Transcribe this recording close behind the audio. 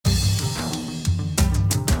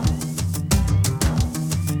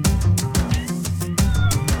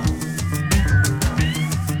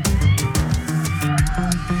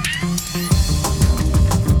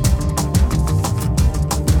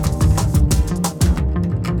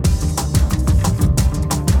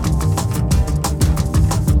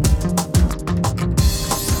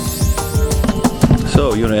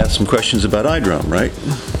you want to ask some questions about iDrum, right?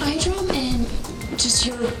 iDrum and just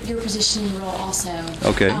your position and role also.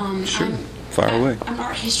 Okay, sure. Fire away. I'm an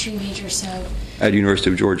art history major, so... At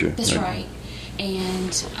University of Georgia. That's right.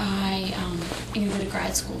 And I go to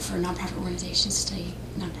grad school for nonprofit organizations, study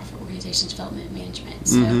nonprofit organizations development management.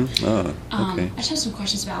 So okay. I just have some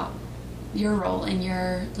questions about your role in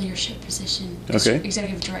your leadership position. Okay.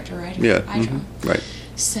 Executive director, right? Yeah. iDrum. Right.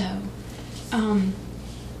 So,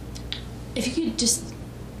 if you could just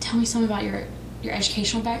tell me something about your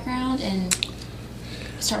educational background and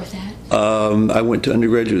start with that. I went to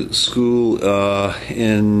undergraduate school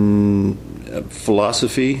in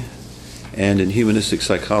philosophy and in humanistic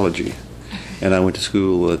psychology. And I went to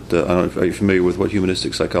school at, I don't know, are you familiar with what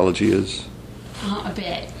humanistic psychology is? A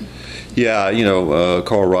bit. Yeah,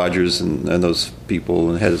 Carl Rogers and those people,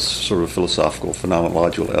 and it had a sort of philosophical,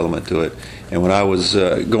 phenomenological element to it. And when I was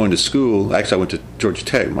going to school, actually I went to Georgia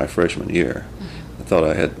Tech my freshman year. I thought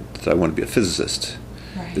I wanted to be a physicist.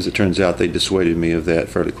 Right. As it turns out, they dissuaded me of that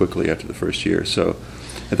fairly quickly after the first year. So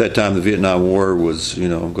at that time, the Vietnam War was,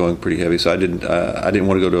 going pretty heavy. So I didn't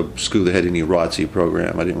want to go to a school that had any ROTC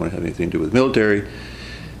program. I didn't want to have anything to do with military.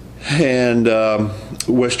 And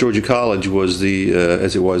West Georgia College was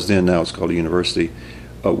as it was then, now it's called a university,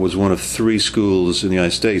 was one of 3 schools in the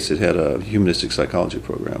United States that had a humanistic psychology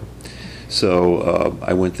program. So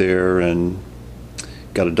I went there and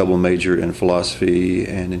got a double major in philosophy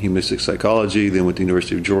and in humanistic psychology, then went to the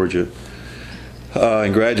University of Georgia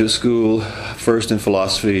in graduate school, first in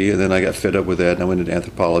philosophy, and then I got fed up with that, and I went into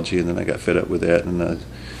anthropology, and then I got fed up with that, and I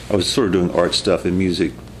was sort of doing art stuff and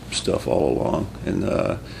music stuff all along. And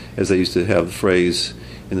as they used to have the phrase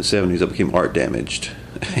in the 70s, I became art damaged.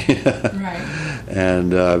 Right.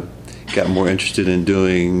 And got more interested in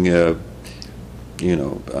doing,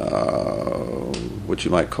 what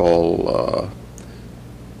you might call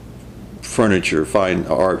furniture, fine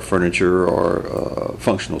art furniture, or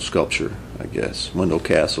functional sculpture, I guess, Wendell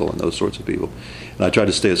Castle and those sorts of people. And I tried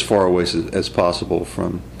to stay as far away as possible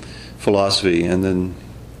from philosophy, and then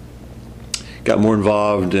got more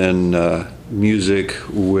involved in music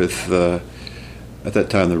with, at that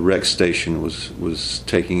time the Rex station was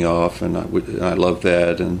taking off, and I loved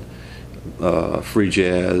that, and free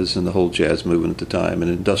jazz and the whole jazz movement at the time, and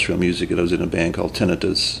industrial music. And I was in a band called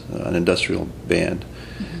Tinnitus, an industrial band.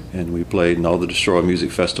 And we played in all the Destroy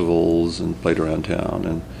music festivals and played around town.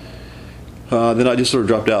 And then I just sort of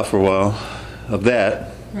dropped out for a while of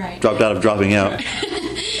that. Right. Dropped out of dropping out,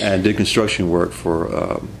 and did construction work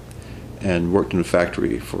and worked in a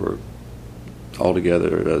factory for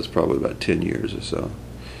altogether. It was probably about 10 years or so.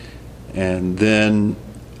 And then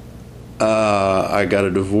I got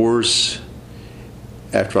a divorce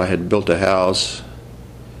after I had built a house,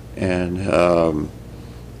 and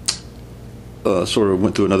sort of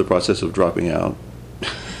went through another process of dropping out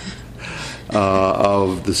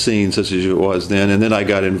of the scene such as it was then. And then I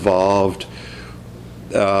got involved,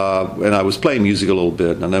 and I was playing music a little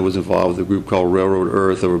bit, and I was involved with a group called Railroad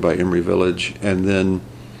Earth over by Emory Village. And then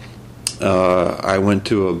I went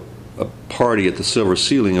to a party at the Silver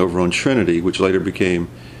Ceiling over on Trinity, which later became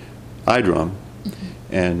iDrum.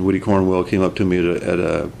 And Woody Cornwell came up to me at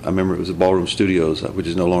I remember it was the Ballroom Studios, which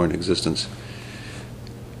is no longer in existence,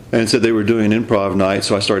 and said they were doing an improv night.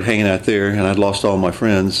 So I started hanging out there, and I'd lost all my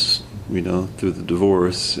friends, through the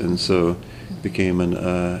divorce, and so became an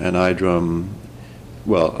iDrum,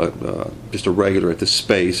 just a regular at the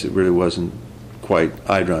space. It really wasn't quite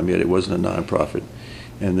iDrum yet. It wasn't a nonprofit.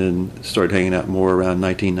 And then started hanging out more around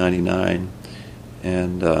 1999,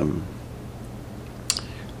 and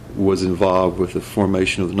was involved with the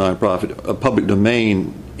formation of the nonprofit. Public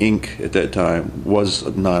Domain Inc. at that time was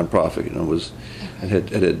a nonprofit.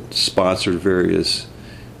 It had sponsored various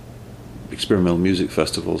experimental music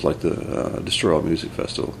festivals, like the Destroy All Music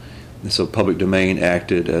Festival. And so Public Domain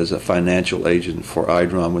acted as a financial agent for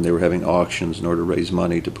iDrum when they were having auctions in order to raise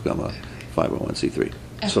money to become a 501c3.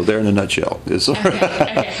 Okay. So there in a nutshell. Okay,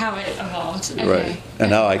 how it evolved. Okay. Right.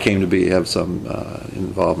 And now I came to have some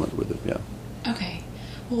involvement with it, yeah. Okay.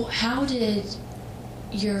 Well, how did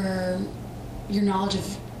your knowledge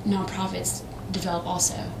of nonprofits develop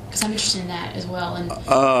also? Because I'm interested in that as well, and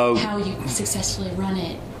how you successfully run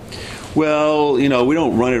it. Well, we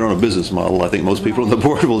don't run it on a business model. I think most people on the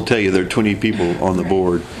board will tell you there are 20 people on the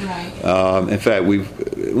board. Right. In fact,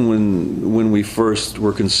 when we first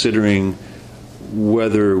were considering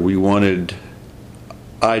whether we wanted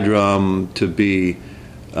iDrum to be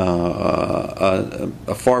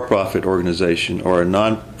a for-profit organization or a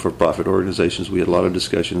non-for-profit organization, we had a lot of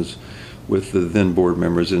discussions with the then board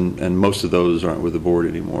members, and most of those aren't with the board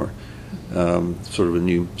anymore. Sort of a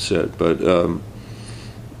new set, but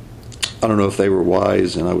I don't know if they were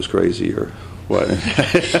wise and I was crazy or what.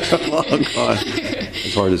 Long gone.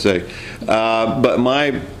 It's hard to say. But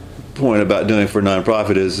my point about doing it for a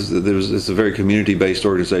nonprofit is that it's a very community-based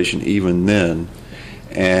organization even then.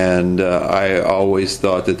 And I always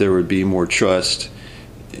thought that there would be more trust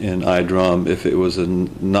in iDrum if it was a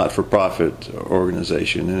not-for-profit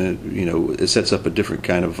organization, and it sets up a different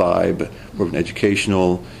kind of vibe, more of an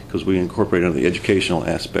educational, because we incorporate under the educational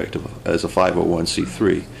aspect as a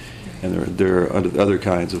 501c3, and there are other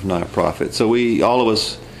kinds of nonprofits. So all of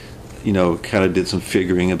us, kind of did some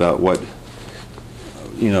figuring about what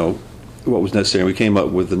was necessary. We came up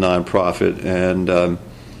with the nonprofit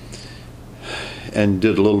and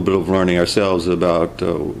did a little bit of learning ourselves about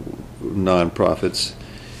nonprofits.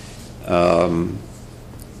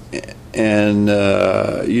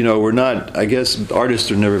 We're not, I guess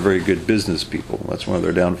artists are never very good business people. That's one of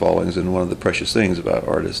their downfallings, and one of the precious things about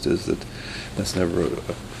artists is that that's never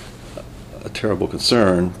a terrible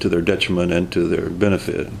concern, to their detriment and to their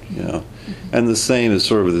benefit, And the same is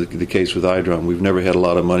sort of the case with iDrum. We've never had a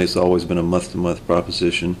lot of money. It's always been a month-to-month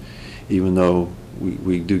proposition, even though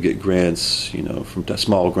we do get grants, from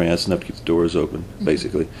small grants enough to keep the doors open,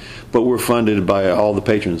 basically. But we're funded by all the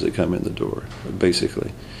patrons that come in the door,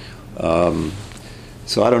 basically.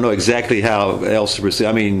 So I don't know exactly how else to proceed.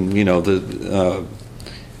 I mean,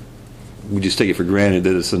 we just take it for granted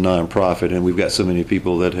that it's a nonprofit, and we've got so many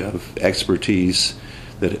people that have expertise,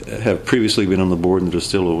 that have previously been on the board and that are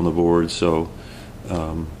still on the board. So,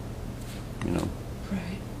 Right.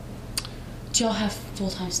 Do y'all have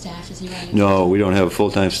full-time staff? Is anybody? No, we don't have a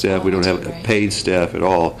full-time staff. We don't have paid staff at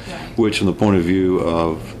all, right. Which, from the point of view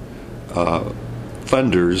of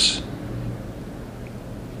funders,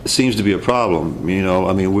 seems to be a problem.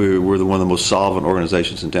 I mean, we're one of the most solvent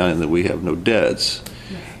organizations in town in that we have no debts.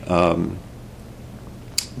 Right.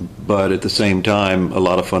 But at the same time, a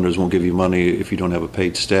lot of funders won't give you money if you don't have a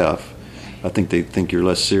paid staff. I think they think you're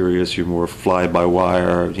less serious. You're more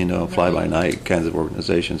fly-by-wire, fly-by-night kinds of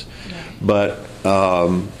organizations. Right. But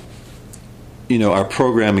our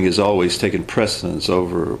programming has always taken precedence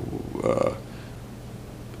over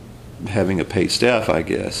having a paid staff, I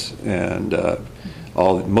guess. And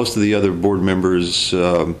most of the other board members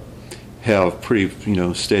have pretty,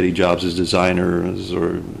 steady jobs as designers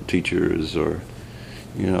or teachers or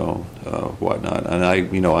whatnot. And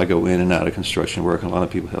I go in and out of construction work, and a lot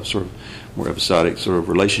of people have sort of more episodic sort of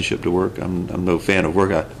relationship to work. I'm no fan of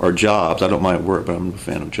work or jobs. I don't mind work, but I'm no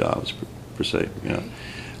fan of jobs per se.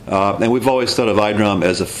 And we've always thought of iDrum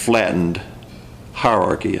as a flattened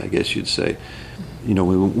hierarchy, I guess you'd say.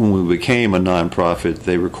 When we became a nonprofit,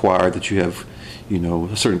 they required that you have,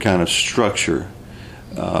 a certain kind of structure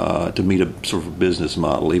to meet a sort of a business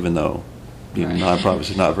model, even though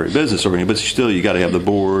nonprofits are not very business oriented. But still, you got to have the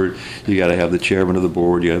board, you got to have the chairman of the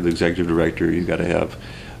board, you have the executive director, you got to have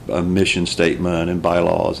a mission statement and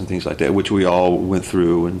bylaws and things like that, which we all went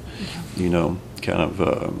through and kind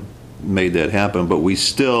of made that happen. But we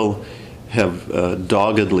still have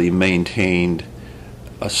doggedly maintained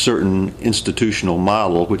a certain institutional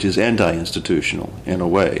model, which is anti-institutional in a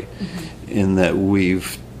way, in that we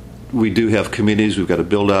do have committees. We've got a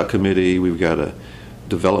build-out committee, we've got a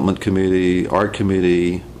development committee, art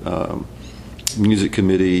committee, music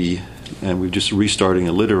committee, and we're just restarting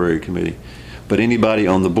a literary committee. But anybody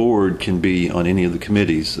on the board can be on any of the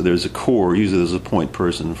committees. So there's a core, usually there's a point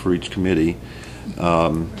person for each committee.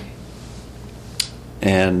 And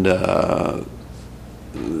the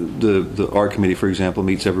art committee, for example,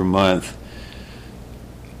 meets every month.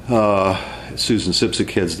 Susan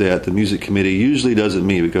Sipsick heads that. The music committee usually doesn't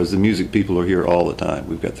meet because the music people are here all the time.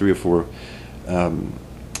 We've got 3 or 4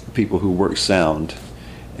 people who work sound,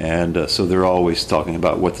 and so they're always talking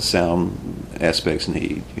about what the sound aspects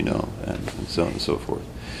need, and so on and so forth.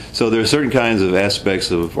 So there are certain kinds of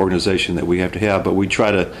aspects of organization that we have to have, but we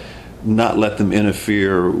try to not let them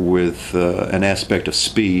interfere with an aspect of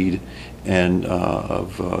speed and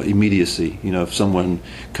of immediacy. If someone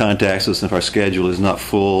contacts us and if our schedule is not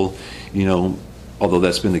full, although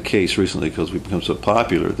that's been the case recently because we've become so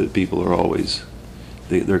popular that people are always,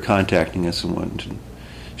 they're contacting us and wanting to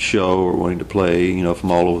show or wanting to play,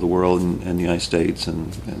 from all over the world and the United States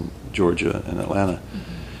and Georgia and Atlanta.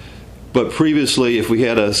 But previously, if we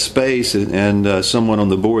had a space and someone on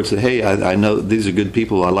the board said, hey, I know these are good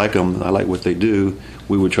people, I like them, I like what they do,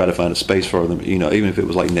 we would try to find a space for them, even if it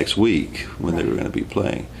was like next week when they were going to be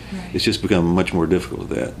playing. Right. It's just become much more difficult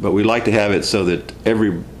with that. But we like to have it so that every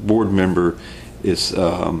board member is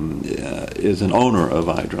an owner of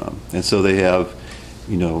iDrum. And so they have,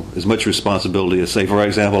 as much responsibility as, say, for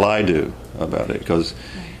example, I do about it, because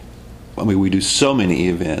I mean, we do so many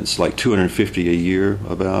events, like 250 a year,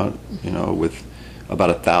 about, with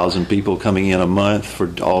about 1,000 people coming in a month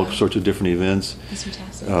for all sorts of different events. That's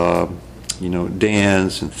fantastic.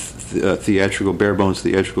 Dance and theatrical, bare bones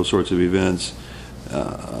theatrical sorts of events.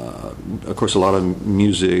 Of course, a lot of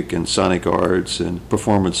music and sonic arts and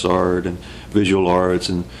performance art and visual arts,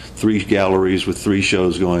 and 3 galleries with 3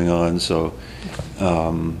 shows going on. So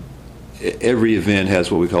every event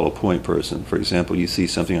has what we call a point person. For example, you see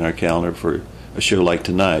something on our calendar for a show like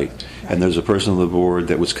tonight, and there's a person on the board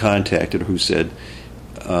that was contacted who said,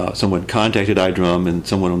 someone contacted iDrum, and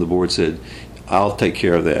someone on the board said, I'll take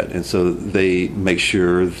care of that. And so they make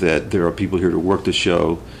sure that there are people here to work the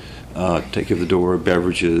show, take care of the door,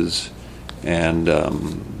 beverages, and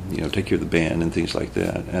take care of the band and things like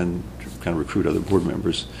that, and kind of recruit other board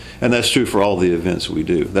members. And that's true for all the events we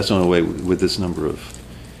do. That's the only way with this number of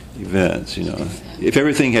events. If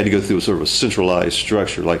everything had to go through a sort of a centralized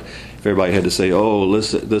structure, like if everybody had to say, "Oh,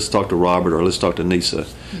 let's talk to Robert," or "Let's talk to Nisa,"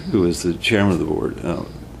 who is the chairman of the board,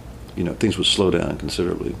 things would slow down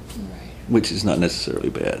considerably. Which is not necessarily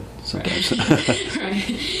bad sometimes.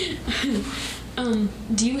 Right.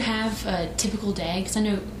 Do you have a typical day? Because I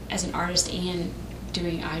know as an artist and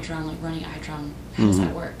doing iDrum, like running iDrum, how does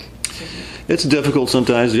that work? It's difficult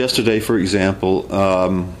sometimes. Yesterday, for example,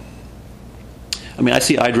 I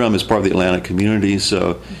see iDrum as part of the Atlanta community,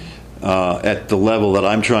 so at the level that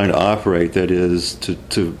I'm trying to operate, that is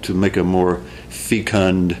to make a more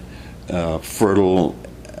fecund, fertile,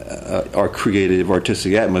 our creative,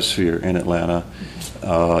 artistic atmosphere in Atlanta,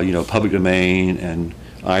 public domain and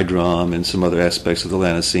iDrum and some other aspects of the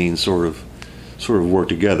Atlanta scene sort of work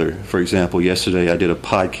together. For example, yesterday I did a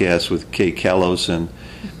podcast with Kay Callos and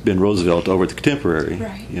Ben Roosevelt over at the Contemporary,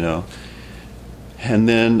 and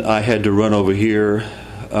then I had to run over here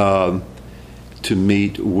to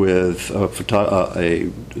meet with a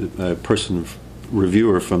person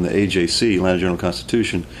reviewer from the AJC, Atlanta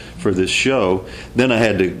Journal-Constitution, for this show. Then I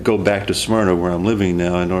had to go back to Smyrna, where I'm living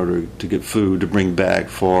now, in order to get food to bring back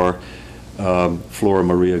for Flora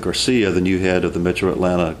Maria Garcia, the new head of the Metro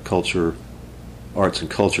Atlanta Arts and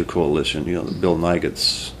Culture Coalition, Bill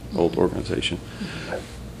Neiget's old organization.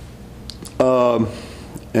 And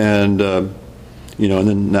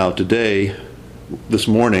then now today, this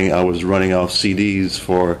morning, I was running off CDs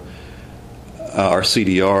for our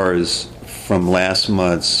CDRs from last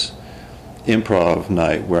month's improv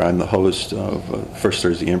night, where I'm the host of First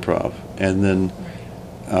Thursday Improv, and then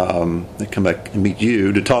I come back and meet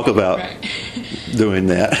you to talk about doing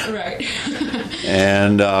that.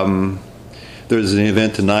 And there's an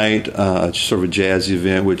event tonight, sort of a jazz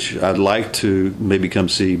event, which I'd like to maybe come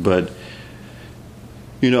see, but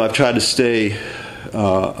I've tried to stay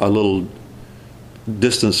a little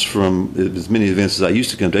distance from as many events as I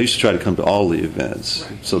used to come to. I used to try to come to all the events,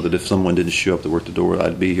 so that if someone didn't show up to work the door,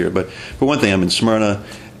 I'd be here. But for one thing, I'm in Smyrna,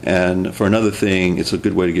 and for another thing, it's a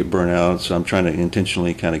good way to get burnt out, so I'm trying to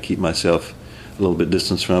intentionally kind of keep myself a little bit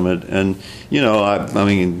distanced from it. And,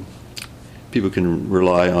 people can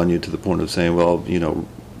rely on you to the point of saying, well,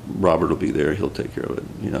 Robert will be there, he'll take care of it,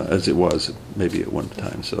 as it was maybe at one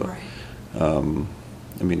time. So,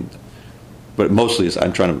 but mostly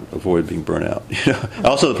I'm trying to avoid being burnt out.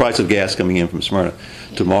 Also, the price of gas coming in from Smyrna.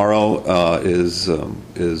 Tomorrow is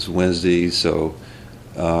Wednesday, so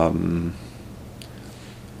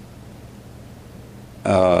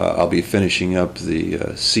I'll be finishing up the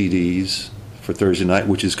CDs for Thursday night,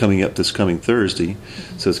 which is coming up this coming Thursday.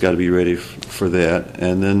 So it's got to be ready for that.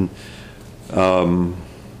 And then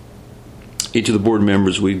each of the board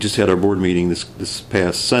members, we just had our board meeting this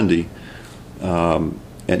past Sunday.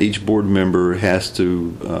 And each board member has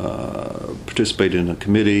to participate in a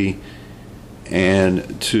committee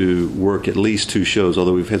and to work at least 2 shows.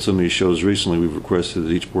 Although we've had so many shows recently, we've requested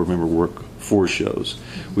that each board member work 4 shows,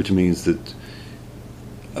 which means that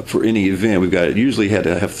for any event, we've usually had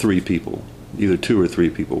to have 3 people, either 2 or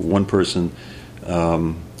 3 people. One person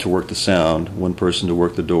to work the sound, one person to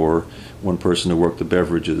work the door, one person to work the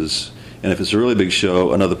beverages. And if it's a really big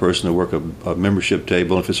show, another person to work a membership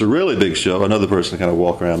table. And if it's a really big show, another person to kind of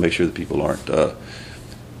walk around, make sure that people aren't,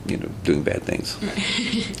 doing bad things.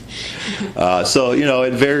 So,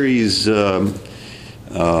 it varies, from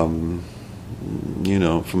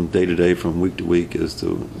day to day, from week to week, as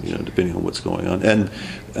to, depending on what's going on. And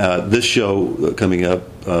this show coming up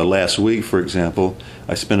last week, for example,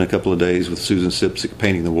 I spent a couple of days with Susan Sipsick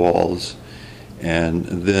painting the walls, and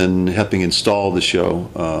then helping install the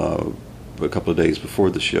show a couple of days before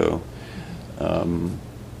the show.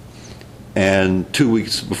 And 2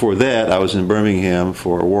 weeks before that, I was in Birmingham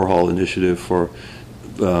for a Warhol initiative for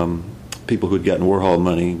people who had gotten Warhol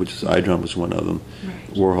money, which is iDrum was one of them.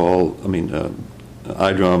 Right.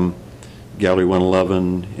 iDrum, Gallery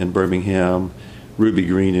 111 in Birmingham, Ruby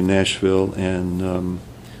Green in Nashville, and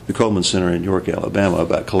the Coleman Center in York, Alabama,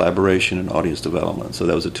 about collaboration and audience development. So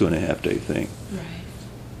that was a 2.5-day thing. Right.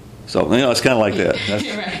 So, it's kind of like that. That's,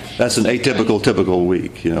 right. that's an atypical, typical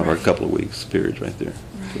week, or a couple of weeks period right there.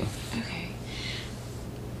 Right. So.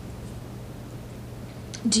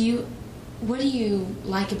 Okay. What do you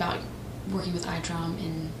like about working with iDrum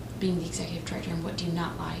and being the executive director, and what do you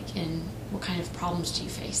not like, and what kind of problems do you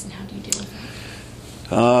face, and how do you deal with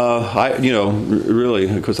that? Really,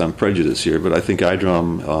 of course, I'm prejudiced here, but I think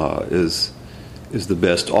iDrum is the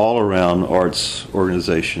best all-around arts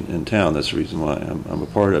organization in town. That's the reason why I'm a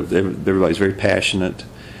part of it. Everybody's very passionate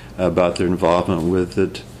about their involvement with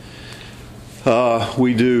it.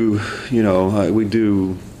 We do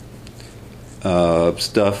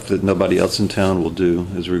stuff that nobody else in town will do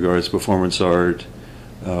as regards performance art.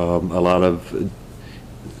 A lot of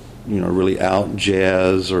really out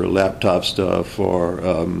jazz or laptop stuff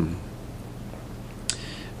or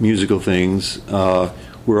musical things.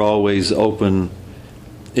 We're always open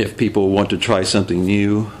if people want to try something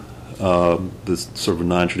new, this sort of a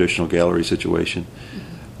non-traditional gallery situation.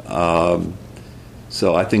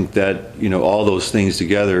 So I think that, all those things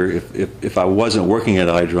together, if I wasn't working at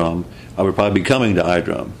iDrum, I would probably be coming to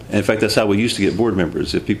iDrum. And in fact, that's how we used to get board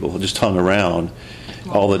members. If people just hung around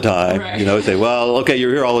all the time, right. Say, well, okay,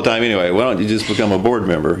 you're here all the time anyway. Why don't you just become a board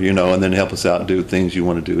member, and then help us out and do things you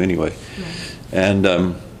want to do anyway. Right.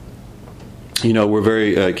 And, we're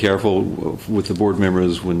very careful with the board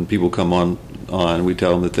members when people come on. We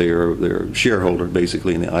tell them that they're a shareholder,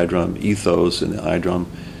 basically, in the iDrum ethos and the iDrum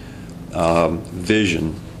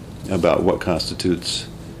vision about what constitutes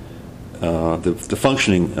the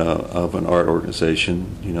functioning of an art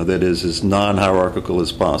organization, that is as non-hierarchical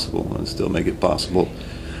as possible and still make it possible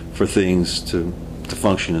for things to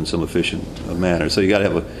function in some efficient manner. So you got to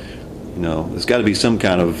have there's got to be some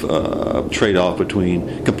kind of trade-off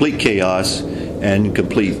between complete chaos and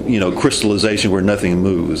complete, crystallization where nothing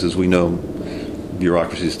moves. As we know,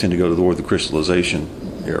 bureaucracies tend to go toward the crystallization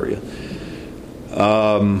area.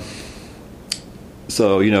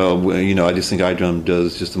 So, I just think iDrum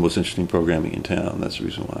does just the most interesting programming in town. That's the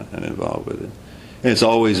reason why I'm involved with it. And it's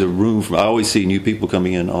always a room I always see new people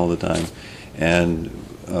coming in all the time. And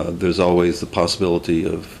there's always the possibility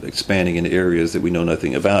of expanding into areas that we know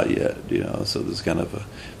nothing about yet, So there's kind of a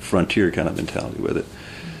frontier kind of mentality with it.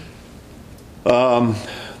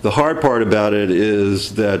 The hard part about it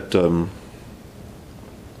is that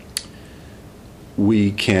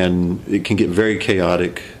it can get very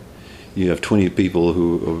chaotic. You have 20 people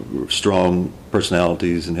who are strong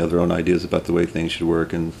personalities and have their own ideas about the way things should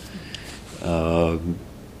work, and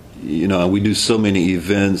we do so many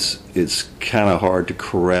events. It's kind of hard to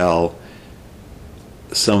corral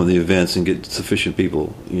some of the events and get sufficient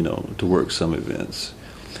people, to work some events.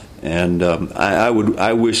 And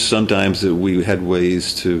I wish sometimes that we had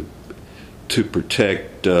ways to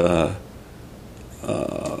protect.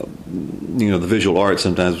 The visual arts.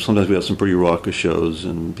 Sometimes we have some pretty raucous shows,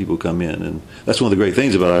 and people come in, and that's one of the great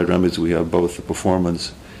things about iDrum is we have both the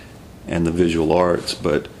performance and the visual arts.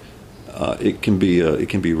 But it can be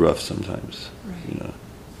rough sometimes.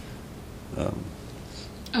 Right.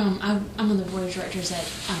 I'm on the board of directors at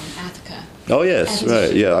Athica. Oh yes, Athens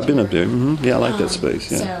right. Yeah, I've been up Georgia. there. Mm-hmm. Yeah, I like that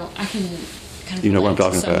space. Yeah. So I can kind of what I'm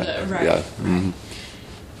talking about. Right. Yeah. Mm-hmm.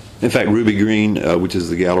 In fact, Ruby Green, which is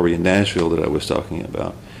the gallery in Nashville that I was talking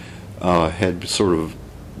about, had sort of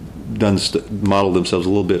modeled themselves a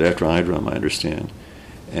little bit after iDrum, I understand,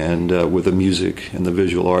 and with the music and the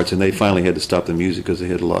visual arts. And they finally had to stop the music because they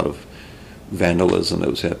had a lot of vandalism that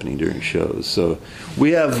was happening during shows. So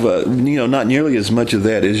we have, not nearly as much of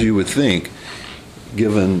that as you would think,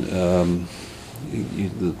 given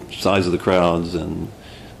the size of the crowds and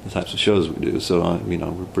the types of shows we do. So,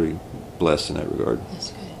 we're pretty blessed in that regard.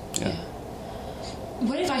 That's good. Yeah.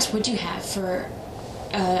 What advice would you have for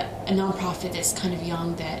a nonprofit that's kind of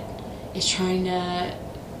young that is trying to,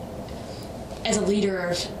 as a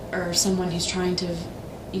leader or someone who's trying to,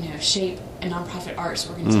 shape a nonprofit arts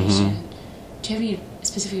organization? Mm-hmm. Do you have any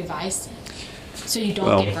specific advice so you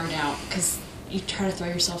don't get burned out because you try to throw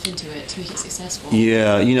yourself into it to make it successful?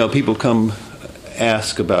 Yeah, people come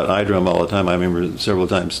ask about iDrum all the time. I remember several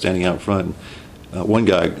times standing out front. One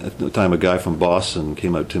guy, at the time, a guy from Boston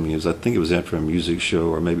came up to me. I think it was after a music show,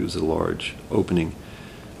 or maybe it was a large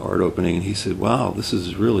art opening, and he said, "Wow, this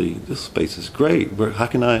space is great. How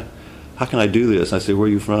can I do this?" I said, "Where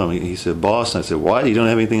are you from?" He said, "Boston." I said, "Why? You don't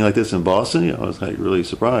have anything like this in Boston?" I was really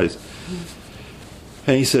surprised. Mm-hmm.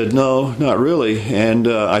 And he said, no, not really. And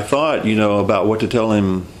I thought, about what to tell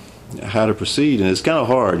him, how to proceed. And it's kind of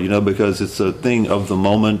hard, because it's a thing of the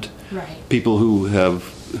moment. Right. People who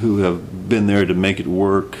have been there to make it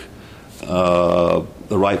work, the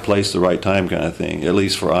right place, the right time kind of thing, at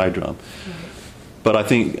least for iDrum. Right. But I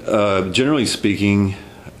think, generally speaking,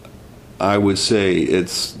 I would say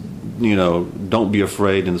it's, don't be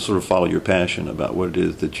afraid and sort of follow your passion about what it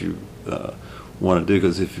is that you want to do.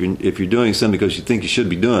 Because if you're doing something because you think you should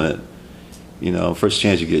be doing it, first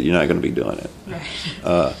chance you get, you're not going to be doing it.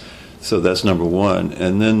 Right. So that's number one.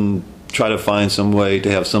 And then try to find some way to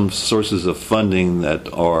have some sources of funding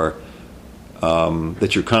that are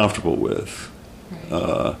that you're comfortable with.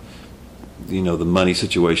 Right. The money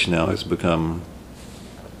situation now has become,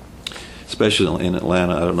 especially in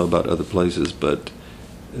Atlanta, I don't know about other places, but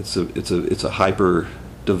it's a hyper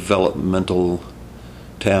developmental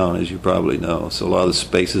town, as you probably know. So a lot of the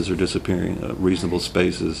spaces are disappearing, reasonable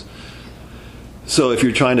spaces. So if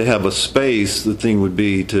you're trying to have a space, the thing would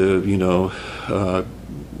be to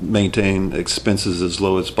maintain expenses as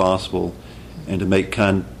low as possible, and to make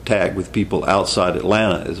contact with people outside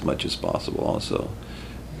Atlanta as much as possible also.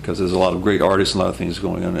 Because there's a lot of great artists and a lot of things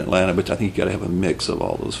going on in Atlanta, but I think you've got to have a mix of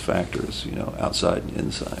all those factors, outside and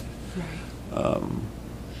inside. Right.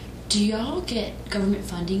 Do y'all get government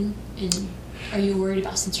funding? Are you worried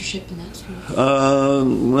about censorship and that sort of thing?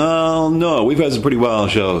 Well, no. We've had some pretty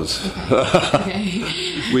wild shows. Okay.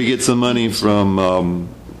 We get some money from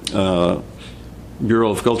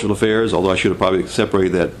Bureau of Cultural Affairs, although I should have probably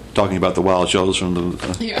separated that, talking about the wild shows from the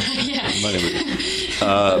money.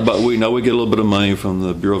 But we know we get a little bit of money from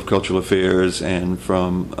the Bureau of Cultural Affairs and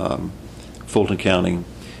from Fulton County.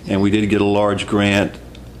 And we did get a large grant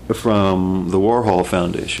from the Warhol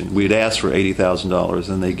Foundation. We had asked for $80,000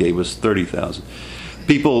 and they gave us $30,000.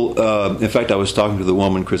 People, in fact, I was talking to the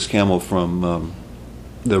woman, Chris Campbell, from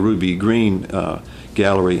the Ruby Green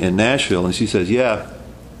Gallery in Nashville, and she says, yeah,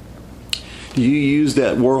 do you use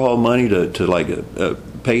that Warhol money to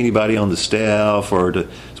pay anybody on the staff, or to?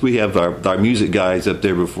 So we have our music guys up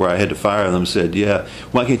there. Before I had to fire them, said, "Yeah,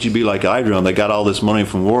 why can't you be like iDrum? They got all this money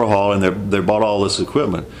from Warhol, and they bought all this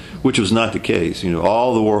equipment," which was not the case.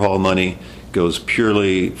 All the Warhol money goes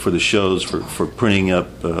purely for the shows, for printing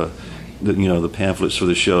up the pamphlets for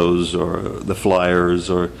the shows, or the flyers,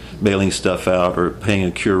 or mailing stuff out, or paying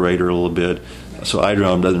a curator a little bit. So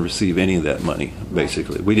iDrum doesn't receive any of that money,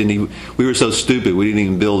 basically. We were so stupid, we didn't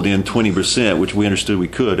even build in 20%, which we understood we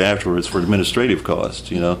could afterwards for administrative costs,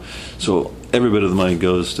 So every bit of the money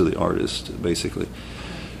goes to the artist, basically.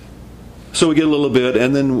 So we get a little bit,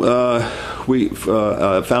 and then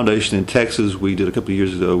a foundation in Texas, we did a couple of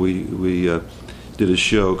years ago, we did a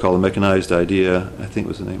show called The Mechanized Idea, I think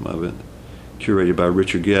was the name of it, curated by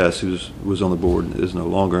Richard Guess, who was on the board and is no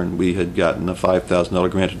longer, and we had gotten a $5,000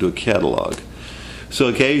 grant to do a catalog. So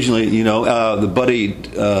occasionally, the Buddy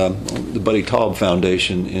Taub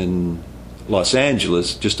Foundation in Los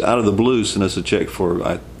Angeles, just out of the blue, sent us a check for,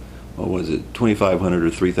 what was it, $2,500 or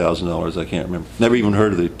 $3,000, I can't remember. Never even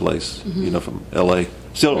heard of the place, from L.A.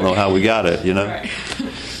 Still don't know how we got it, Right.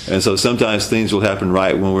 And so sometimes things will happen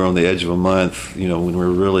right when we're on the edge of a month, when we're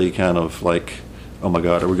really kind of like, oh my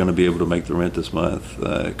God, are we going to be able to make the rent this month?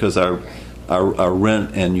 Because our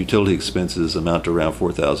rent and utility expenses amount to around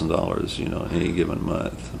 $4,000, any given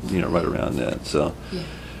month, right around that. So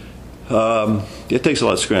it takes a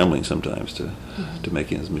lot of scrambling sometimes to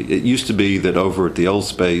make ends meet. It used to be that over at the old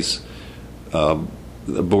space, the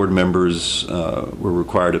board members were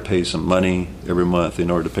required to pay some money every month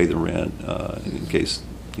in order to pay the rent, in case,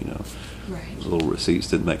 little receipts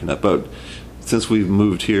didn't make enough. But since we've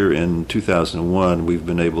moved here in 2001, we've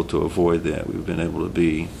been able to avoid that. We've been able to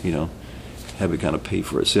be, have it kind of pay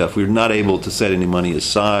for itself. We're not able to set any money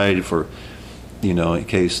aside for, in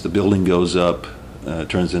case the building goes up,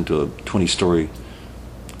 turns into a 20-story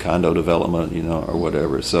condo development, or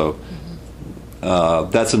whatever. So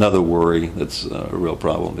that's another worry. That's a real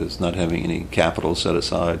problem, is not having any capital set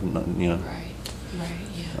aside. Right, yeah. I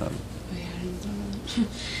didn't know that.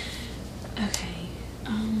 Okay.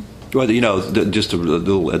 Well, just a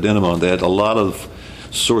little addendum on that, a lot of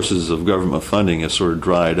sources of government funding have sort of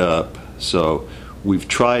dried up. So we've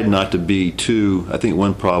tried not to be too, I think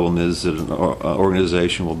one problem is that an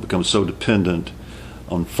organization will become so dependent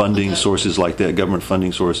on funding sources like that, government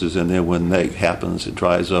funding sources, and then when that happens, it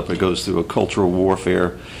dries up, it goes through a cultural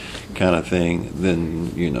warfare kind of thing,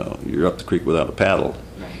 then, you're up the creek without a paddle.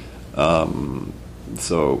 Right.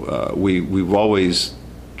 So we've always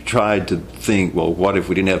tried to think, well, what if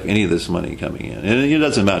we didn't have any of this money coming in? And it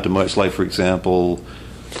doesn't amount to much. Like, for example,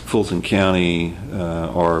 Fulton County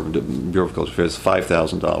or the Bureau of Cultural Affairs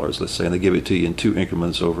 $5,000, let's say, and they give it to you in 2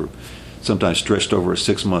 increments over, sometimes stretched over a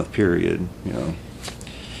 6-month period.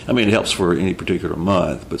 I mean, it helps for any particular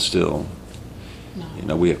month, but still,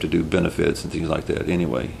 No. we have to do benefits and things like that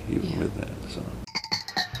anyway, even Yeah. with that. So.